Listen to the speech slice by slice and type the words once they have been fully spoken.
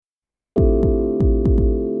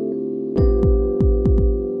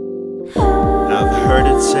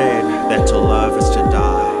heard it said that to love is to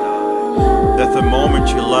die. That the moment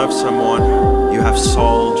you love someone, you have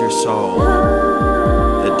sold your soul.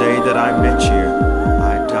 The day that I met you,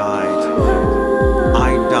 I died.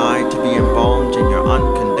 I died to be embalmed in your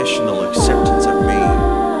unconditional acceptance of me.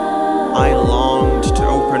 I longed to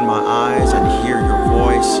open my eyes and hear your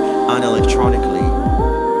voice unelectronically.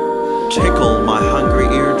 Tickle my hungry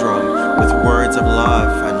eardrum with words of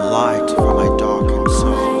love and light for my darkened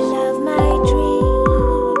soul.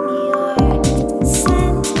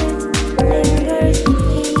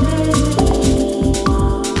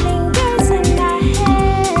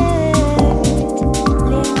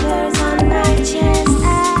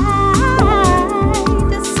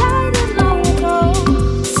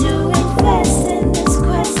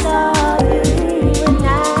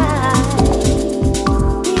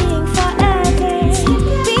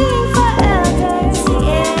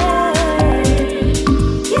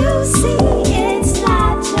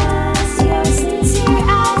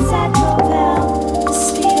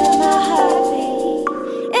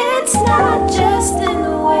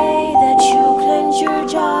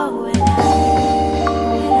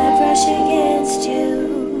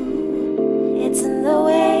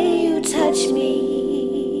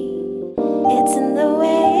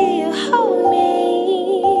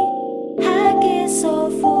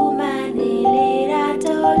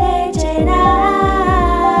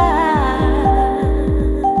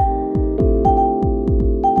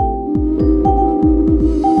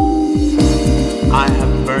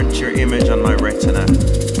 Your image on my retina,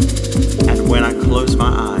 and when I close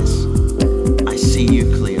my eyes, I see you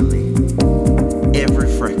clearly. Every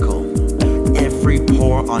freckle, every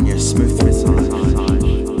pore on your smooth visage.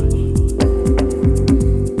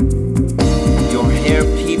 Your hair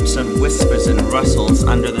peeps and whispers and rustles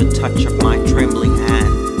under the touch of my trembling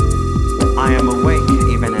hand. I am awake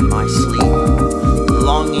even in my sleep,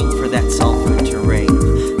 longing for that sulfur to rain,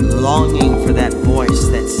 longing for that voice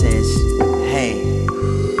that says, "Hey,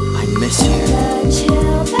 I miss you." The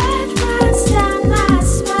chill that runs down my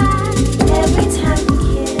spine every time you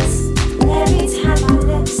kiss, every time our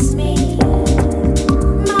lips meet.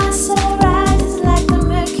 My soul rises like the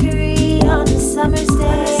mercury on a summer's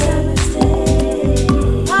day.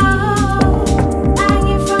 Oh,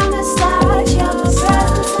 hanging from the stars, your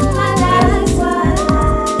presence in my life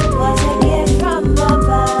was a gift from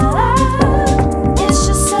above. It's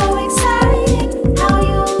just so exciting how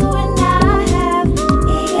you and I have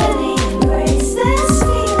eagerly embraced this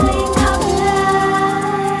feeling of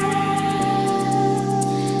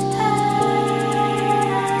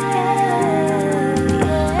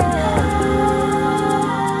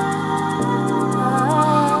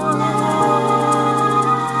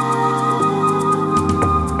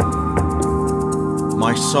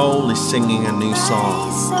My soul is singing a new song.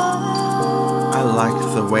 I like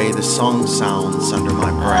the way the song sounds under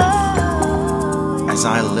my breath, as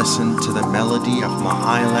I listen to the melody of my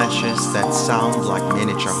eyelashes that sound like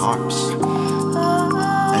miniature harps,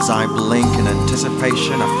 as I blink in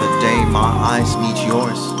anticipation of the day my eyes meet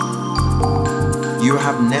yours. You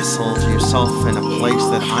have nestled yourself in a place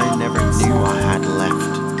that I never knew I had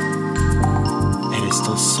left. It is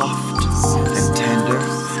still soft